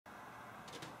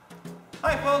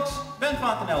Hi folks, Ben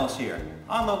Fontanilles here,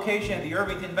 on location at the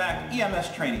Irvington Back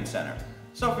EMS Training Center.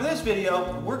 So for this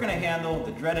video, we're going to handle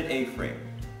the dreaded A-frame.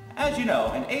 As you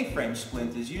know, an A-frame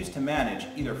splint is used to manage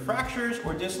either fractures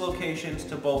or dislocations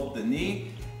to both the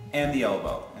knee and the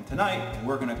elbow. And tonight,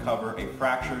 we're going to cover a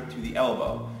fracture to the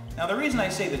elbow. Now the reason I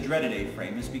say the dreaded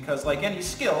A-frame is because, like any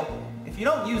skill, if you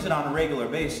don't use it on a regular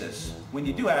basis, when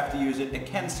you do have to use it, it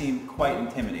can seem quite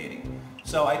intimidating.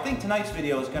 So I think tonight's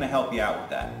video is going to help you out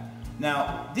with that.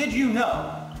 Now, did you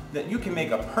know that you can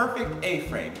make a perfect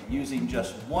A-frame using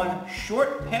just one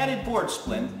short padded board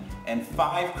splint and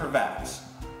 5 cravats?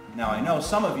 Now I know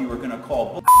some of you are going to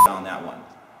call bull on that one.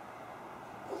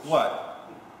 What?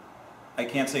 I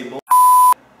can't say bull?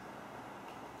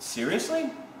 Seriously?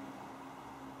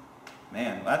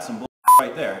 Man, that's some bull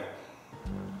right there.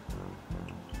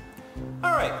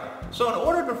 Alright, so in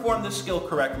order to perform this skill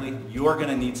correctly, you're going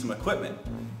to need some equipment.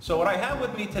 So what I have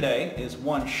with me today is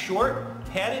one short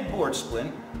padded board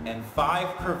splint and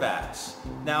 5 cravats.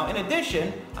 Now in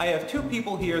addition, I have 2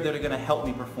 people here that are going to help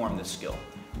me perform this skill.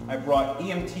 I brought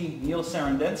EMT Neil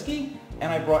Sarandensky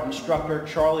and I brought instructor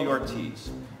Charlie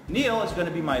Ortiz. Neil is going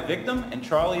to be my victim and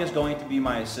Charlie is going to be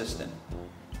my assistant.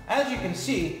 As you can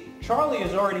see, Charlie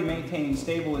is already maintaining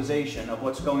stabilization of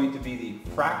what's going to be the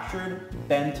fractured,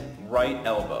 bent right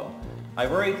elbow.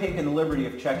 I've already taken the liberty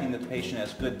of checking that the patient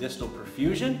has good distal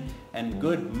perfusion and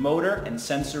good motor and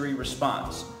sensory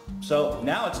response. So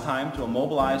now it's time to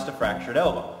immobilize the fractured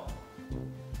elbow.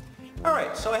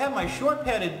 Alright, so I have my short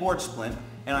padded board splint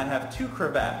and I have 2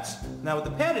 cravats. Now with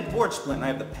the padded board splint, I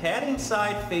have the padding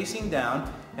side facing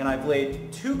down and I've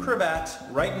laid 2 cravats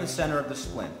right in the center of the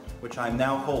splint, which I'm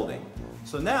now holding.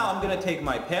 So now I'm going to take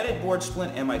my padded board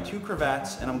splint and my 2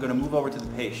 cravats and I'm going to move over to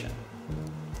the patient.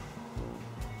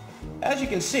 As you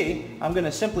can see, I'm going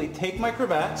to simply take my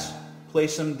cravats,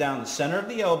 place them down the center of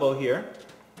the elbow here,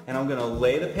 and I'm going to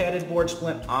lay the padded board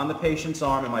splint on the patient's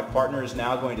arm, and my partner is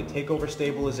now going to take over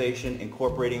stabilization,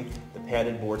 incorporating the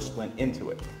padded board splint into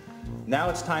it. Now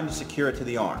it's time to secure it to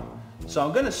the arm. So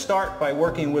I'm going to start by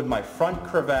working with my front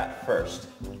cravat first.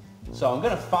 So I'm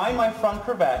going to find my front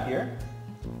cravat here.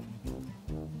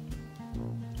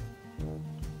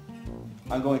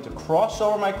 I'm going to cross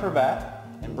over my cravat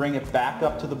and bring it back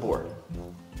up to the board.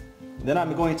 Then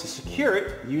I'm going to secure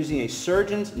it using a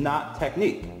surgeon's knot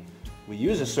technique. We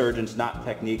use a surgeon's knot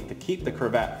technique to keep the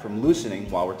cravat from loosening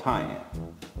while we're tying it.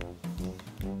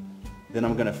 Then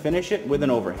I'm going to finish it with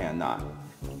an overhand knot.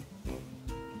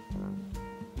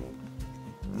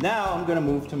 Now I'm going to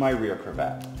move to my rear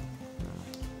cravat.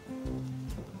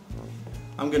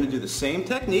 I'm going to do the same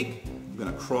technique. I'm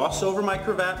going to cross over my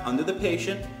cravat under the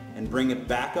patient and bring it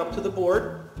back up to the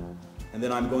board. And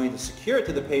then I'm going to secure it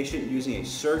to the patient using a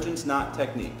surgeon's knot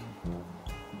technique.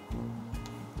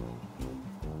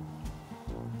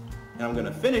 And I'm going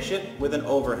to finish it with an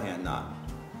overhand knot.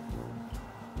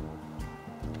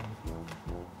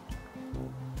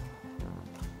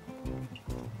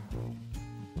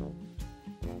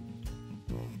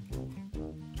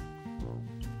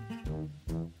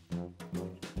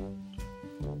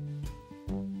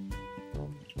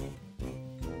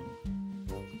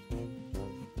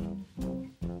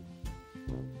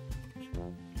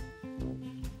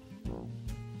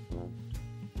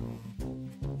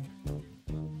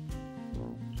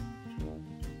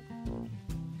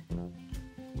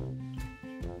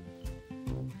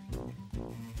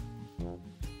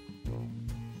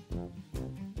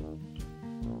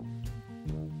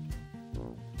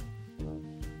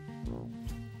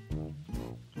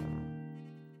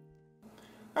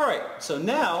 Alright, so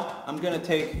now I'm going to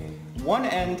take one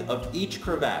end of each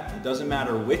cravat. It doesn't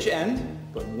matter which end,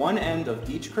 but one end of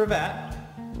each cravat.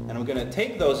 And I'm going to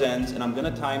take those ends and I'm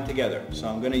going to tie them together. So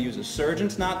I'm going to use a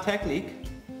surgeon's knot technique.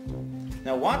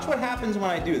 Now watch what happens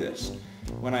when I do this.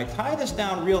 When I tie this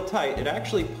down real tight, it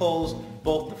actually pulls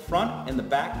both the front and the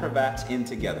back cravats in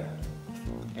together.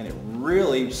 And it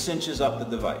really cinches up the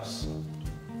device.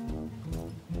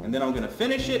 And then I'm going to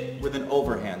finish it with an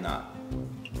overhand knot.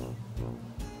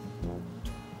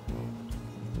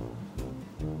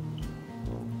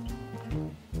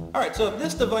 Alright, so if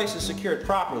this device is secured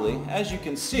properly, as you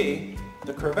can see,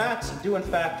 the cravats do in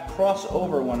fact cross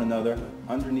over one another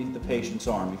underneath the patient's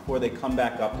arm before they come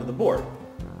back up to the board.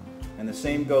 And the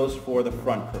same goes for the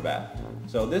front cravat.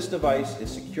 So this device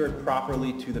is secured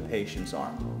properly to the patient's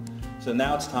arm. So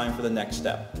now it's time for the next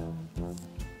step.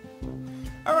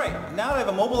 Alright, now that I've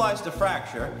immobilized the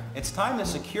fracture, it's time to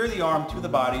secure the arm to the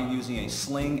body using a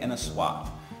sling and a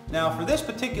swab. Now for this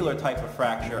particular type of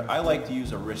fracture, I like to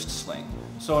use a wrist sling.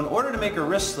 So in order to make a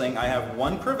wrist sling, I have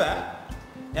one cravat,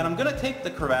 and I'm going to take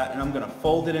the cravat and I'm going to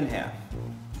fold it in half.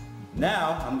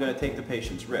 Now I'm going to take the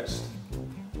patient's wrist.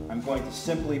 I'm going to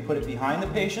simply put it behind the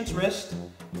patient's wrist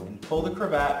and pull the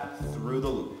cravat through the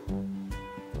loop.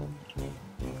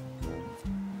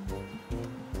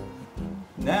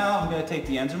 Now I'm going to take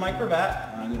the ends of my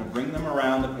cravat and I'm going to bring them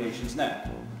around the patient's neck.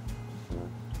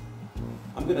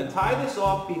 I'm going to tie this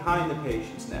off behind the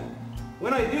patient's neck.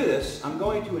 When I do this, I'm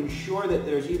going to ensure that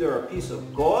there's either a piece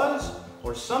of gauze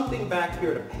or something back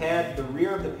here to pad the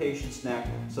rear of the patient's neck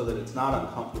so that it's not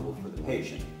uncomfortable for the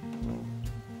patient.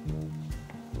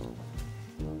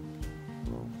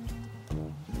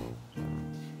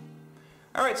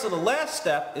 Alright, so the last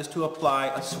step is to apply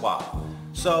a swath.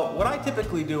 So what I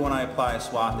typically do when I apply a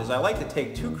swath is I like to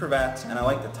take two cravats and I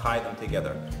like to tie them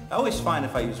together. I always find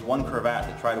if I use one cravat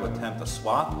to try to attempt a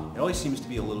swath, it always seems to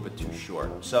be a little bit too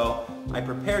short. So I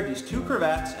prepared these two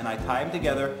cravats and I tie them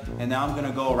together, and now I'm going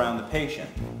to go around the patient.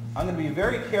 I'm going to be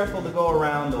very careful to go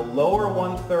around the lower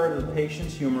 1/3 of the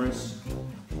patient's humerus,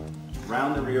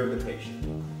 around the rear of the patient.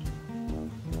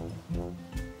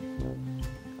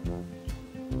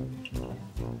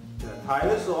 Tie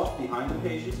this off behind the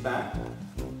patient's back.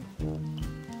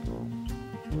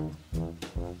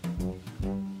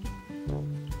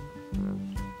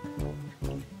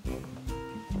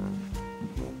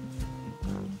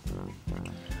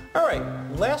 Alright,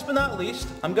 last but not least,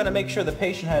 I'm going to make sure the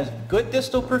patient has good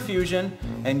distal perfusion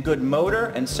and good motor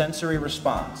and sensory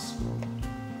response.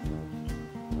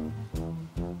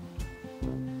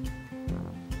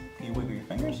 Can you wiggle your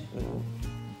fingers?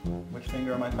 Which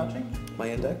finger am I touching? My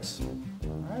index.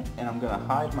 Alright, and I'm going to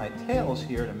hide my tails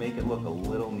here to make it look a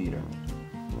little neater.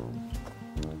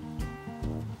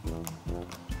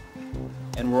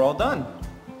 And we're all done.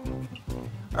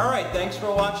 Alright, thanks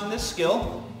for watching this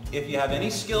skill. If you have any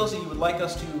skills that you would like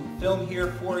us to film here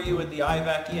for you at the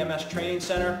IVAC EMS Training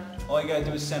Center, all you got to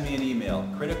do is send me an email,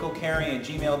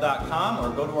 criticalcaring@gmail.com,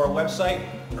 or go to our website,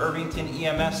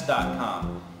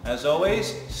 irvingtonems.com. As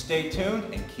always, stay tuned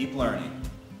and keep learning.